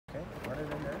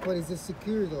But is it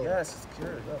secure though? Yeah, it's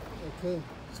secure. Look. Okay.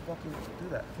 Just fucking do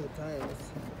that. Okay, tie it.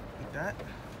 Like that.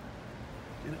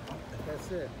 Get it up there.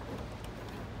 That's it.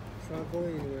 It's not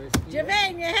going anywhere.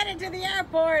 Jermaine, you're headed to the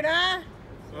airport, huh?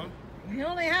 Huh? You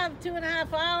only have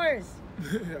 2.5 hours.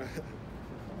 Yeah.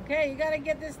 Okay, you gotta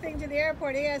get this thing to the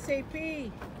airport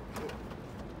ASAP.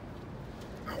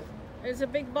 There's a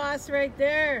big boss right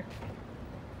there.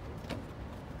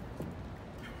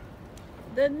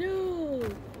 The new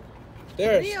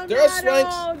There's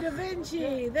Leonardo da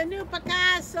Vinci, the new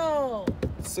Picasso,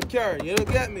 secure. You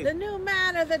don't get me. the new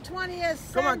man of the 20th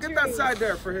century. Come on, get that side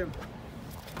there for him.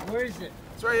 Where is it?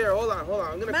 It's right here. Hold on.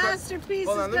 I'm gonna Masterpiece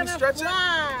cut. Hold on, is let me gonna stretch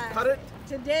fly it. Cut it.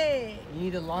 today. You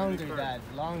need a longer, Dad.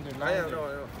 Longer. I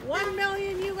know. 1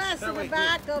 million US Here, in the wait,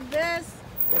 back of this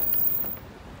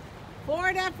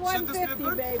Ford Should this be F-150,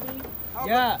 good? baby. How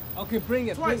Yeah. Okay, bring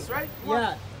it. Twice, bring it. right?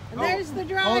 Yeah. And there's the Hold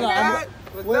driver. on. That,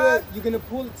 with Wait, that. you're gonna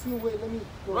pull it too. Wait, let me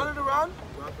go. Run it around.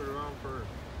 Wrap it around first.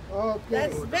 Okay.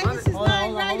 That's Hold Vegas' on, line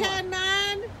hold on. right-hand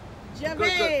man, Good.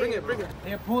 Jermaine. Bring it.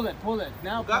 Here, pull it.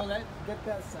 Now Got- pull it. Get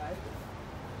that side.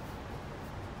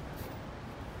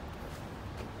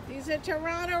 These are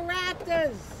Toronto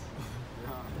Raptors.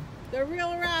 The real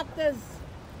Raptors.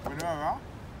 What do I wrap?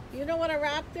 You know what a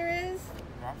raptor is?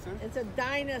 Wrap it? It's a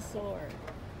dinosaur.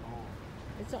 Oh.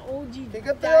 It's an OG Can you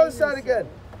get the other side again?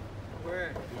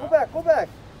 Where? Go back.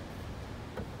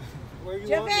 Where you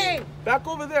Jermaine, Back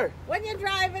over there. when you're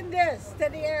driving this to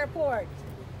the airport,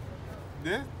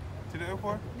 This? To the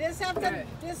airport? this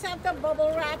have to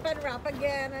bubble wrap and wrap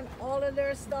again and all of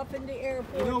their stuff in the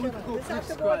airport. You know we could go this have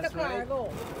to go with the crisscross, right? cargo.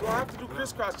 You don't have to do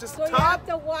crisscross. Just So you top, have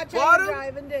to watch how bottom, you're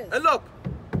driving this. and look.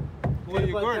 What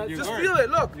you about good, that you Just good. feel it.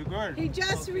 Look. You good? He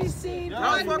just received Yeah,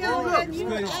 1 fucking million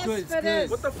look. US Good, for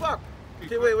this. What the fuck?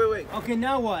 Okay, wait. Okay,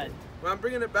 now what? When I'm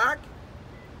bringing it back,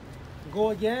 Go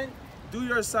again? do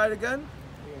your side again.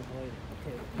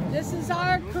 This is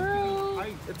our crew.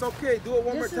 It's okay. Do it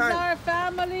one more This is time. our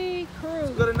family crew.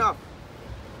 Good enough.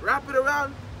 Wrap it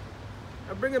around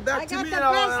and bring it back I to got me the and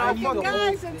I'll best fuck looking it.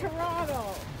 guys in Toronto.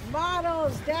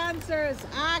 Models, dancers,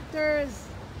 actors,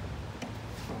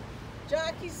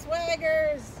 jockey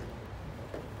swaggers,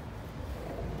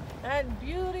 and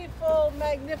beautiful,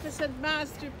 magnificent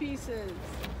masterpieces.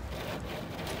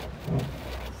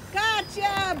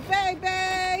 Gotcha,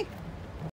 baby!